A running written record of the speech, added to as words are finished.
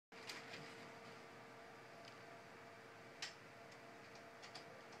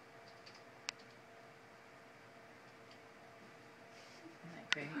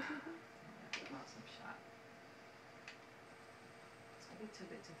took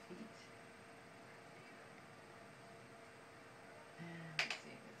it to feet. And let's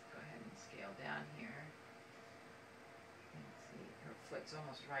see, let's go ahead and scale down here. Let's see, her foot's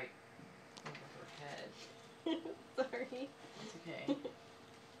almost right over her head. Sorry. It's okay.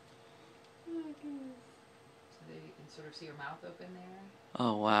 Oh goodness. So there you can sort of see her mouth open there.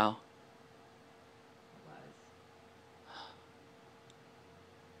 Oh, wow. It was.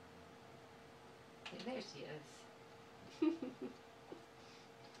 Okay, there she is.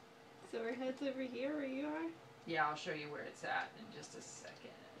 So her head's over here where you are? Yeah, I'll show you where it's at in just a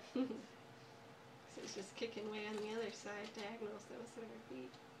second. So it's just kicking way on the other side, diagonal, so it's at her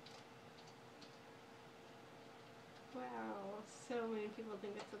feet. Wow, so many people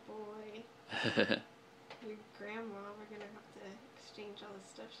think it's a boy. Your grandma, we're gonna have to exchange all the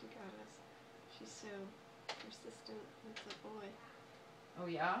stuff she got us. She's so persistent. It's a boy. Oh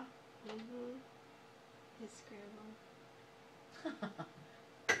yeah? Mm-hmm. His grandma.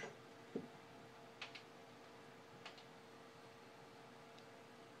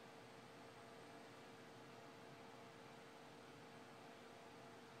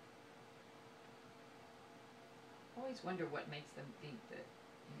 Always wonder what makes them think that,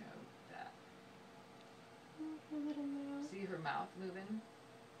 you know, that. Her little mouth. See her mouth moving?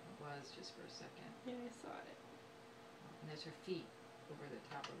 It was just for a second. Yeah, I saw it. And there's her feet over the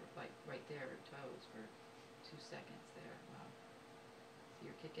top of her, like right there, her toes for 2 seconds there. Wow.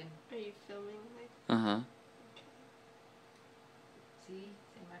 See her kicking? Are you filming my? Uh-huh. Okay. See?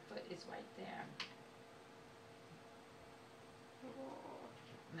 See, my foot is right there. Oh.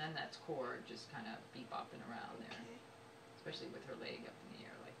 And then that's core just kind of bebopping around there. Okay. Especially with her leg up in the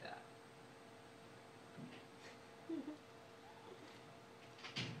air like that.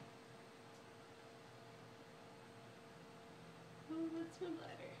 Oh, that's my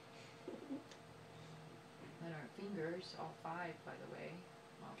bladder. And our fingers, all 5 by the way,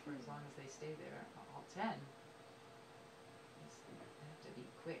 well, for as long as they stay there, all 10. They have to be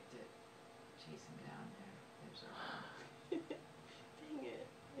quick to chase them down there. There's our Dang it,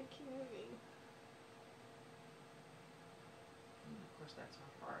 I keep moving. and of course that's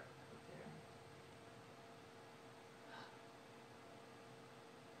our heart right there.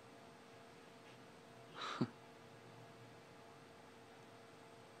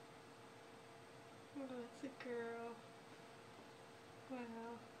 Oh, it's a girl. Wow.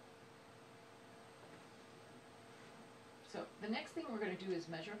 So the next thing we're going to do is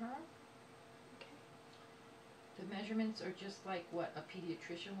measure her. Okay. The measurements are just like what a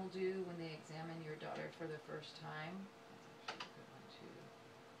pediatrician will do when they examine your daughter for the first time. That's actually a good one too.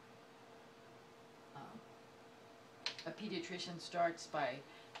 A pediatrician starts by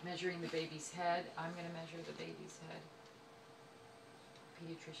measuring the baby's head. I'm going to measure the baby's head.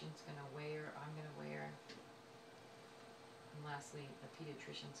 Pediatrician's going to weigh her. I'm going to weigh her. And lastly, a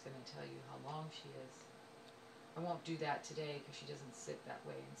pediatrician's going to tell you how long she is. I won't do that today because she doesn't sit that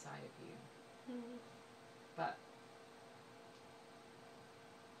way inside of you. Mm-hmm. But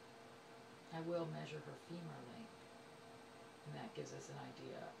I will measure her femur length, and that gives us an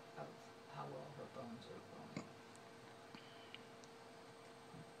idea of how well her bones are growing.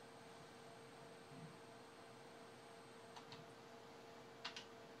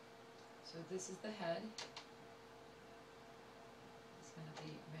 So this is the head.